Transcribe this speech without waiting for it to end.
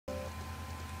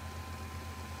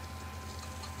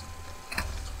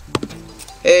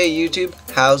Hey YouTube,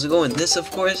 how's it going? This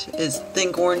of course is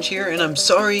Think Orange here, and I'm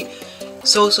sorry,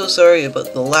 so sorry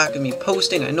about the lack of me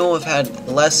posting. I know I've had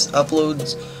less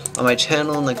uploads on my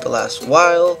channel in like the last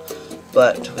while,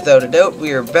 but without a doubt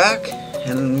we are back,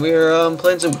 and we're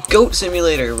playing some Goat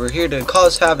Simulator. We're here to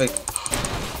cause havoc,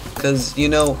 because you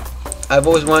know, I've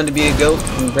always wanted to be a goat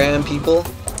and ram people,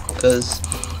 because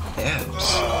yeah,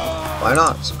 why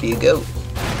not? Just be a goat.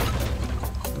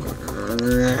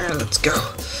 Let's go.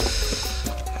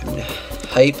 I'm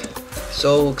hype.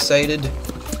 So excited.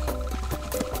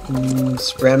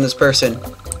 Let's ram this person.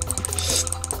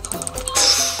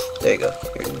 There you go.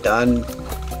 You're done.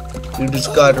 You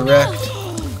just got wrecked.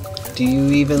 Do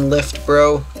you even lift,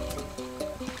 bro?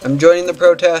 I'm joining the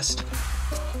protest.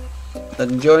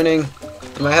 I'm joining.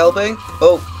 Am I helping?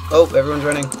 Oh, everyone's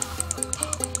running.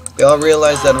 They all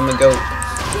realize that I'm a goat.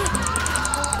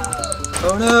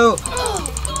 Oh no!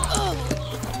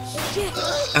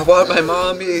 I want my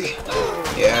mommy!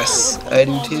 Yes, I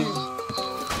do too.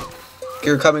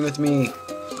 You're coming with me.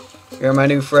 You're my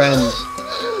new friend.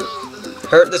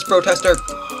 Hurt this protester!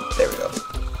 There we go.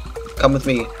 Come with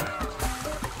me.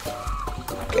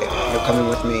 Okay, you're coming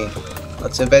with me.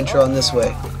 Let's adventure on this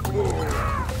way.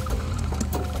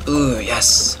 Ooh,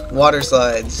 yes! Water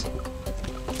slides.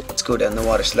 Let's go down the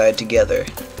water slide together.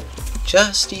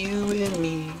 Just you and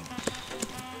me.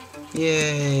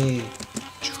 Yay!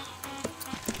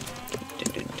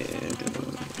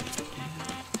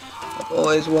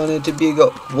 Always wanted to be a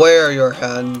goat. Where are your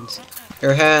hands?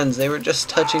 Your hands, they were just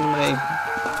touching my...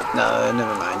 No,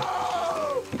 never mind.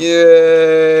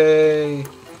 Yay!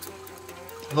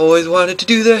 I've always wanted to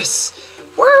do this!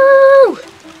 Woo!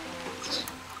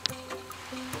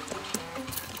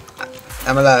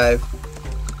 I'm alive.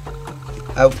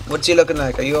 What's he looking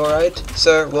like? Are you alright,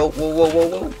 sir? Whoa.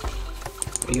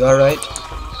 Are you alright?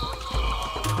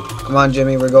 Come on,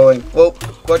 Jimmy, we're going. Whoa!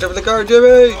 Watch out for the car,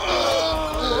 Jimmy!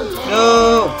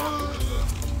 No!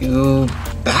 You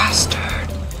bastard!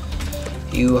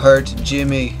 You hurt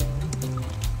Jimmy.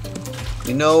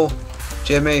 You know,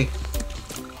 Jimmy,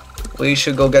 we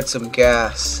should go get some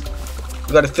gas.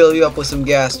 We gotta fill you up with some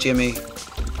gas, Jimmy.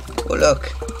 Oh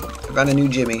look, I found a new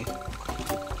Jimmy.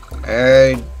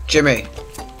 Hey, Jimmy.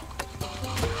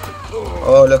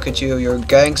 Oh, look at you, you're a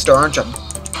gangster, aren't you?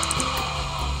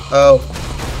 Oh,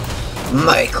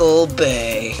 Michael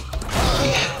Bay.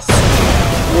 Yes.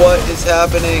 What is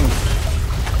happening?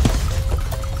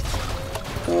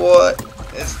 What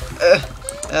is...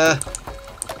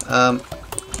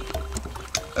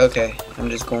 Okay, I'm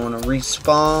just going to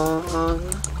respawn.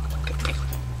 Okay.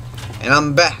 And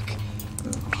I'm back.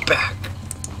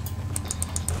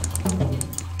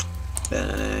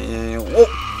 Whoa.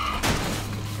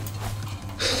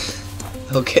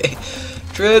 Okay,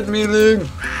 treadmilling.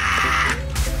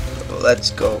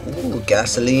 Let's go. Ooh,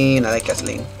 gasoline. I like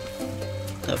gasoline.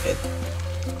 Okay,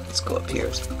 let's go up here.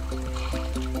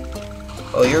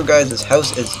 Oh, your guys'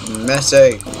 house is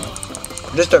messy.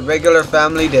 Just a regular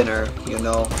family dinner, you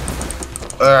know.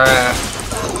 I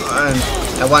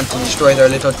want to destroy their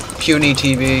little puny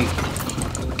TV.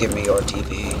 Give me your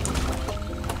TV.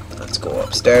 Let's go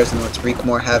upstairs and let's wreak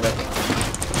more havoc.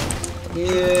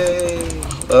 Yay!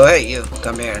 Oh, hey, you.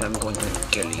 Come here and I'm going to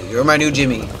kill you. You're my new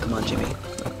Jimmy. Come on, Jimmy.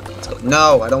 Let's go.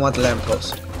 No, I don't want the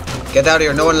lamppost. Get out of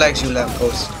here. No one likes you,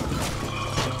 lamppost.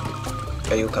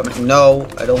 Are you coming? No,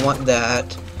 I don't want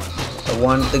that. I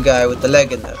want the guy with the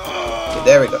leg in there. Okay,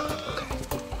 there we go. Okay.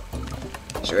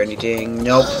 Is there anything?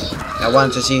 Nope. I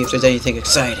want to see if there's anything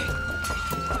exciting.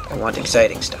 I want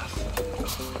exciting stuff.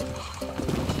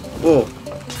 Ooh.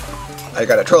 I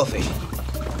got a trophy.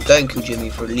 Thank you, Jimmy,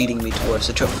 for leading me towards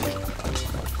the trophy.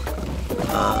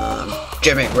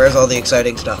 Jimmy, where's all the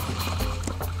exciting stuff?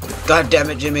 God damn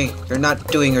it, Jimmy. You're not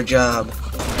doing your job.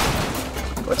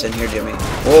 What's in here, Jimmy?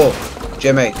 Whoa,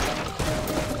 Jimmy.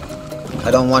 I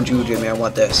don't want you, Jimmy. I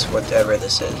want this. Whatever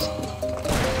this is.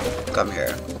 Come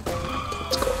here.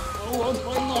 Let's go.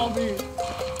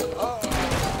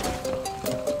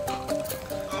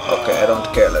 Okay, I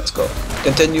don't care. Let's go.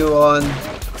 Continue on.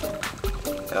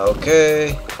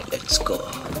 Okay, let's go.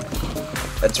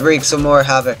 Let's wreak some more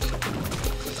havoc.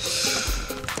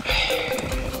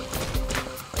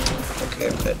 Okay,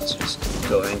 let's just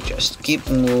go and just keep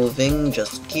moving.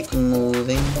 Just keep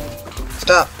moving.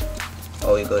 Stop!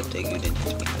 Oh, you didn't hit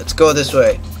me. Let's go this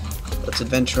way. Let's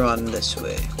adventure on this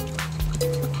way.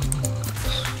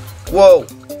 Whoa!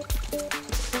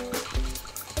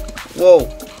 Whoa!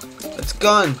 It's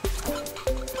gone!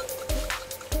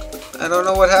 I don't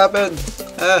know what happened.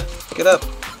 Get up.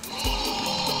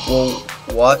 Whoa,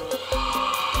 what?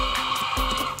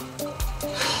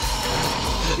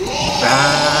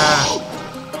 Ah!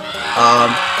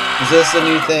 Is this a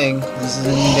new thing? This is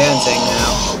a new dancing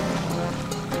now.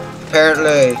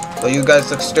 Apparently. Well, you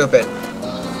guys look stupid.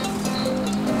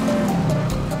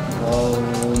 Oh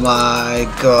my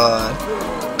god.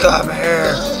 Come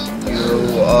here.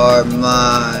 You are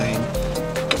mine.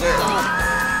 Come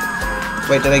here.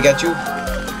 Wait, did I get you?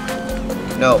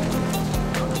 No.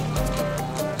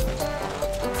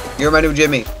 You're my new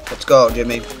Jimmy. Let's go,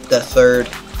 Jimmy. The third.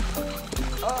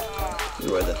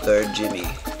 You are the third Jimmy.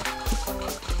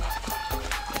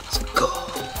 Let's go.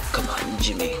 Come on,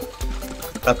 Jimmy.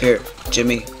 Up here,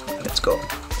 Jimmy. Let's go.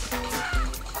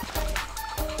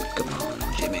 Come on,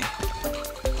 Jimmy.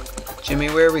 Jimmy,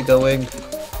 where are we going?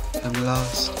 I'm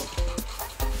lost.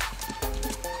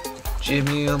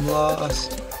 Jimmy, I'm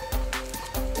lost.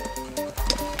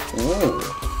 Ooh.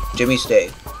 Jimmy,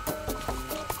 stay.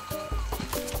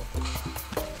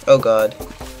 Oh god.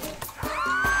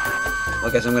 I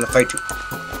guess I'm gonna fight you.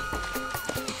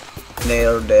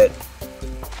 Nailed it.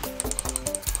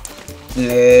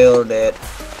 Nailed it.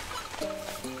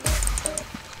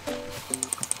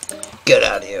 Get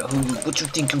out of here. What you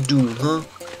think you're doing, huh?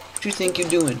 What you think you're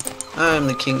doing? I'm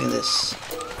the king of this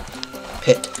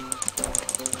pit.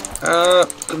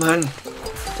 Come on.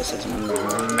 This is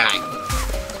mine.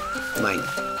 Mine.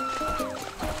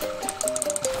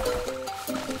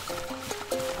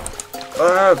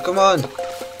 Come on.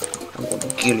 I'm going to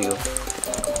kill you.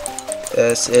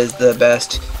 This is the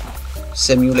best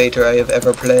simulator I have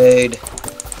ever played.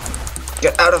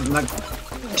 Get out of my...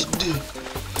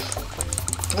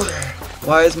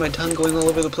 Why is my tongue going all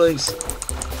over the place?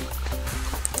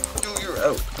 You're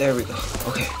out. There we go.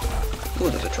 Okay. Ooh,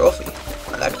 there's a trophy.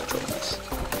 I like the trophies.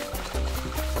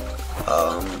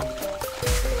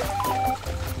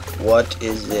 What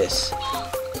is this?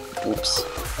 Oops.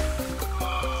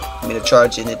 I made a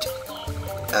charge in it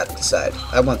at the side.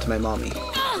 I want my mommy.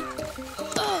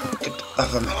 Get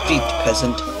off of my feet,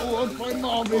 peasant.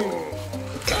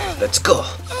 Okay, let's go.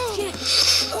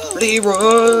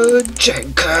 Leroy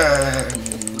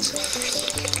Jenkins.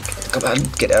 Come on,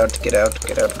 get out, get out,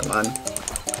 get out, come on.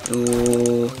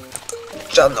 Ooh.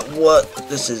 John, what?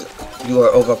 This is... You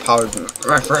are overpowered,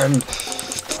 my friend.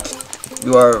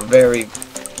 You are very...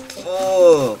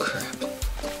 Oh, crap.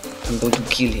 I'm going to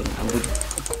kill him. I'm going to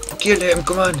kill him,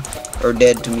 come on. You're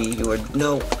dead to me. You are...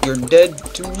 No, you're dead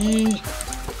to me.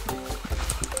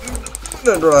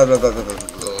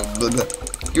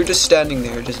 You're just standing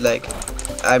there, just like...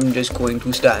 I'm just going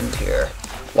to stand here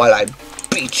while I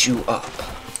beat you up.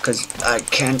 Because I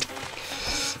cannot...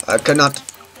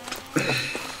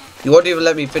 You won't even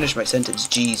let me finish my sentence.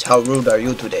 Jeez, how rude are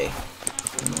you today?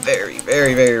 Very,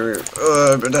 very, very rude.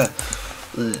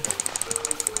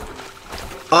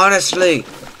 Honestly,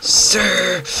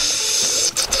 sir.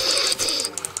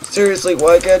 Seriously,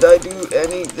 why can't I do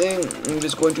anything? I'm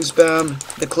just going to spam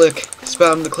the click.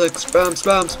 Spam the click. Spam,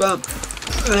 spam, spam.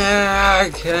 I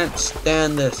can't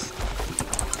stand this.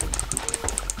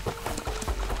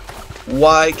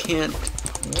 Why can't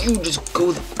you just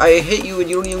go? I hit you and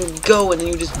you don't even go, and then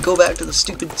you just go back to the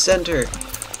stupid center.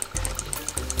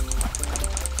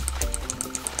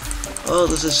 Oh,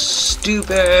 this is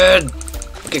stupid.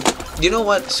 Okay, you know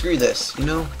what? Screw this. You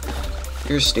know?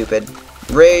 You're stupid.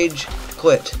 Rage.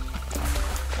 Quit.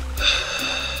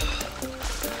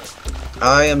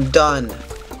 I am done.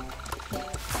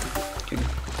 You're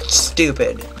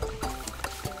stupid.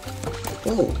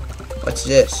 Ooh, what's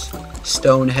this?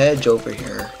 Stonehenge over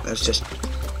here. Let's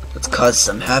cause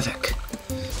some havoc.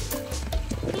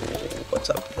 Ooh, what's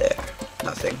up there?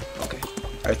 Nothing. Okay.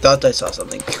 I thought I saw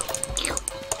something.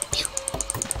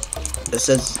 This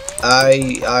is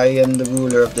I am the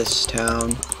ruler of this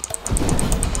town.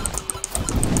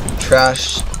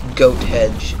 Trash goat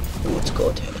hedge. Ooh, it's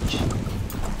goat hedge.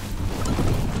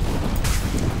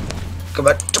 Come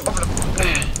on, jump over the...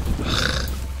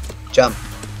 Jump.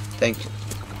 Thank you.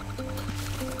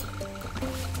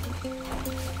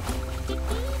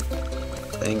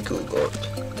 Thank you, goat.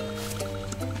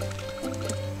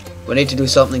 We need to do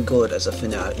something good as a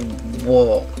finale.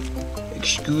 Whoa.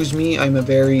 Excuse me, I'm a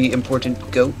very important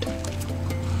goat.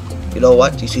 You know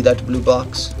what? Do you see that blue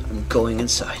box? I'm going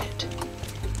inside it.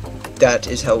 That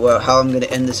is how I'm going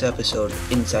to end this episode.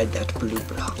 Inside that blue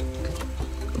block.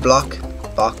 Block?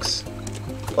 Box?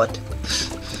 What?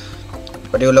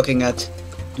 What are you looking at?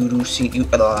 Do you see you?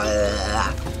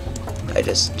 I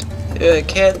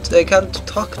can't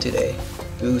talk today.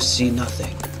 You see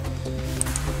nothing.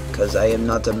 Because I am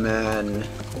not a man.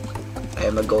 I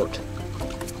am a goat.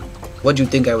 What do you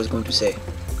think I was going to say?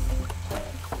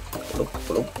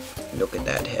 Look at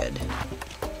that head.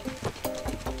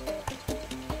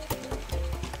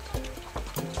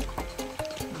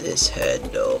 This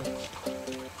head, though.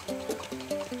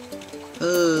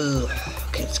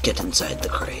 Okay, let's get inside the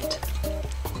crate.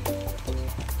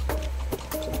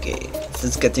 Okay, this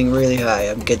is getting really high.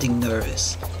 I'm getting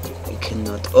nervous. I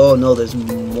cannot. Oh no, there's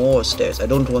more stairs. I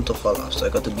don't want to fall off, so I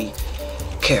got to be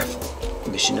careful.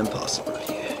 Mission impossible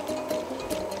here.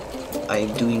 I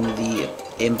am doing the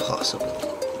impossible.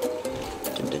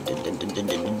 Dun, dun, dun, dun, dun, dun,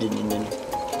 dun, dun, dun.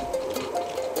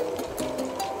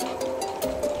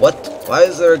 What? Why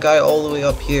is there a guy all the way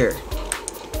up here?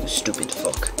 You stupid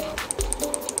fuck.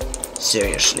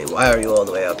 Seriously, why are you all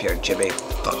the way up here, Jimmy?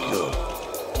 Fuck you.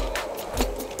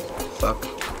 Fuck.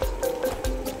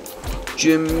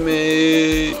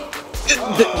 Jimmy!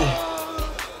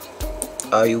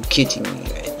 Are you kidding me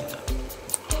right now?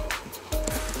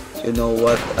 You know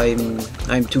what? I'm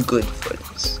too good for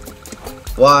this.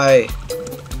 Why?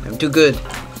 I'm too good.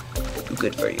 Too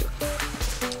good for you.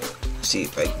 Let's see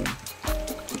if I can.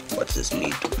 What's this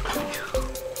lead to?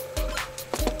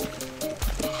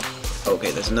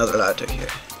 Okay, there's another ladder here.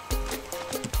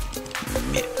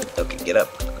 Okay, get up.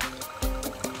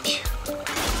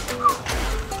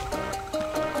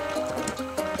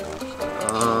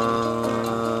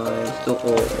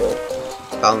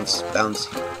 Bounce, bouncy,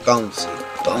 bouncy,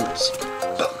 bouncy,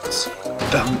 bouncy,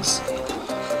 bouncy.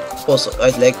 Also, I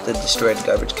like the destroyed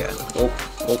garbage can. Oh,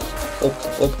 oh, oh,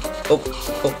 oh, oh,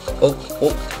 oh, oh,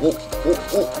 oh, oh,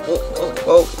 oh, oh,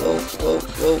 oh, oh, oh,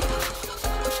 oh.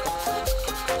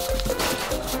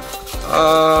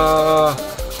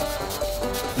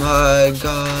 My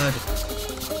God.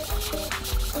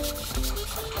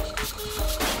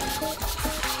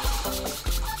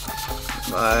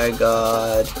 My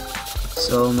God.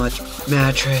 So much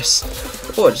mattress.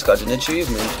 Oh, I just got an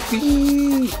achievement.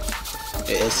 Whee!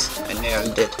 Yes, I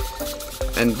nailed it.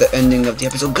 And the ending of the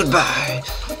episode. Goodbye.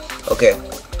 Okay.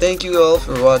 Thank you all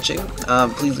for watching.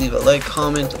 Please leave a like,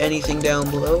 comment, anything down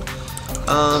below.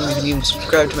 You can even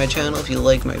subscribe to my channel if you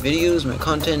like my videos, my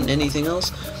content, and anything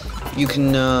else. You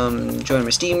can join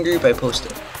my Steam group. I post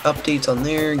updates on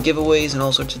there, giveaways, and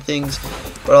all sorts of things.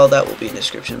 But all that will be in the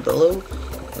description below.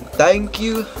 And thank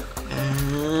you,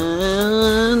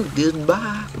 and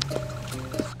goodbye.